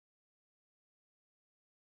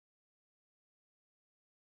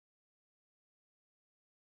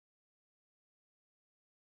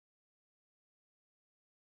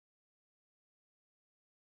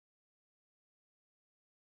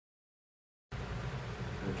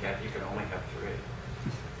Kathy, you can only have 3.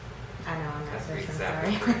 I know, I'm not That's so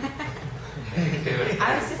exactly sorry. right.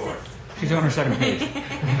 I was just... She's on her second page.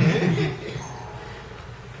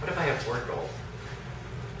 What if I have 4 goals?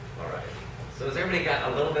 All right. So has everybody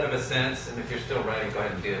got a little bit of a sense? And if you're still writing, go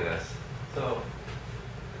ahead and do this. So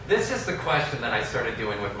this is the question that I started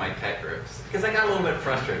doing with my tech groups, because I got a little bit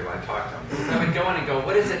frustrated when I talked to them. Because I would go in and go,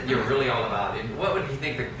 what is it you're really all about? And what would you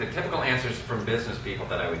think the typical answers from business people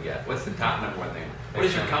that I would get? What's the top number one thing? What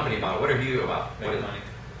is your company about? What are you about? Making money.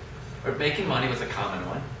 Or making money was a common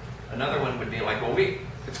one. Another one would be like, well,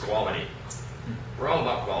 it's quality. We're all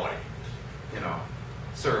about quality.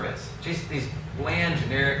 Service. Just these bland,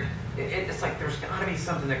 generic, it's like there's got to be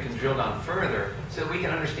something that can drill down further so that we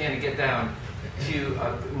can understand and get down to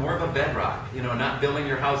more of a bedrock. Not building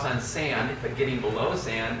your house on sand, but getting below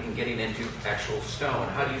sand and getting into actual stone.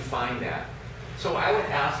 How do you find that? So I would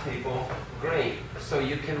ask people, great, so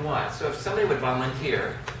you can what? So if somebody would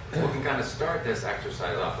volunteer, we can kind of start this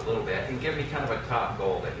exercise off a little bit and give me kind of a top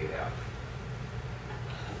goal that you have.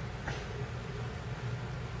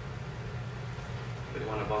 Do you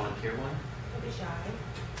want to volunteer one? Don't be shy.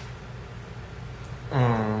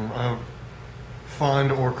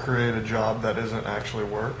 Find or create a job that isn't actually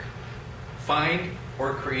work. Find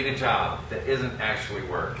or create a job that isn't actually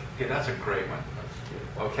work. Okay, that's a great one.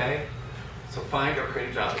 Okay? So find or create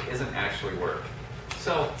a job that isn't actually work.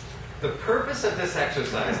 So the purpose of this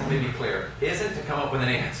exercise, let me be clear, isn't to come up with an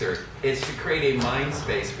answer. It's to create a mind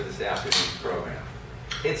space for this afternoon's program.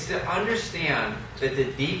 It's to understand that the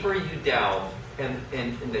deeper you delve and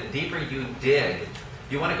the deeper you dig,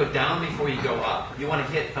 you want to go down before you go up. You want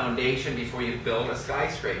to hit foundation before you build a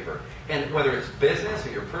skyscraper. And whether it's business or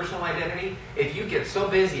your personal identity, if you get so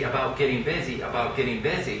busy about getting busy,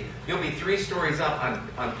 you'll be 3 stories up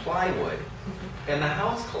on plywood and the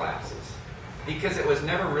house collapses because it was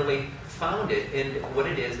never really founded in what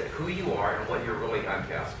it is, that who you are and what you're really on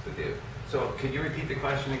task to do. So could you repeat the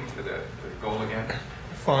question for the goal again?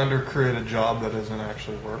 Find or create a job that isn't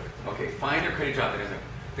actually work. Okay, find or create a job that isn't.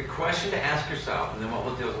 The question to ask yourself, and then what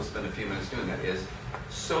we'll do is we'll spend a few minutes doing that, is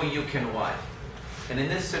so you can what? And in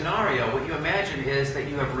this scenario, what you imagine is that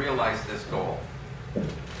you have realized this goal.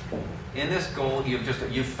 In this goal,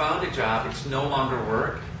 you've found a job. It's no longer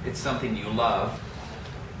work. It's something you love.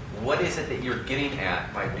 What is it that you're getting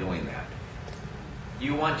at by doing that?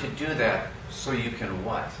 You want to do that so you can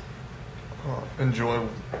what? Enjoy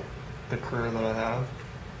the career that I have.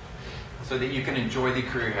 So that you can enjoy the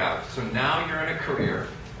career you have. So now you're in a career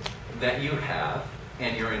that you have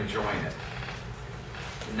and you're enjoying it.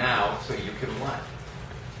 Now, so you can what?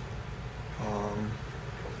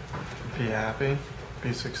 Be happy,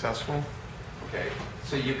 be successful. Okay,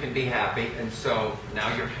 so you can be happy, and so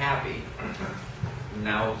now you're happy.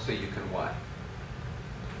 Now, so you can what?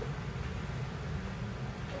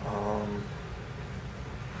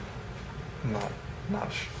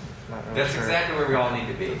 Not really That's sure. exactly where we all need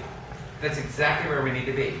to be. That's exactly where we need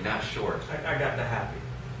to be, not short. I got the happy.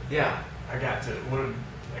 Yeah. I got the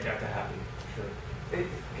happy.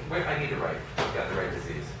 Sure. I need to write. I've got the right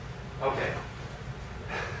disease. Okay.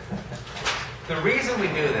 The reason we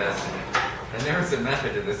do this, and there's a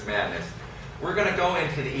method to this madness, we're going to go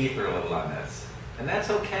into the ether a little on this. And that's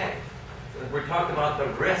okay. We talked about the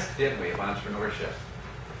risk, didn't we, of entrepreneurship.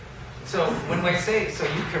 So when we say, so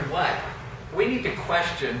you can what? We need to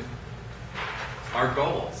question our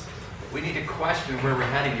goals. We need to question where we're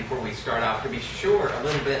heading before we start off to be sure a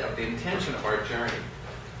little bit of the intention of our journey.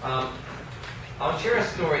 I'll share a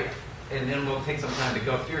story, and then we'll take some time to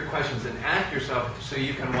go through your questions and ask yourself so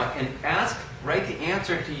you can what? And write the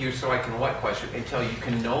answer to you so I can what question until you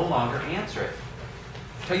can no longer answer it.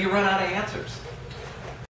 Until you run out of answers.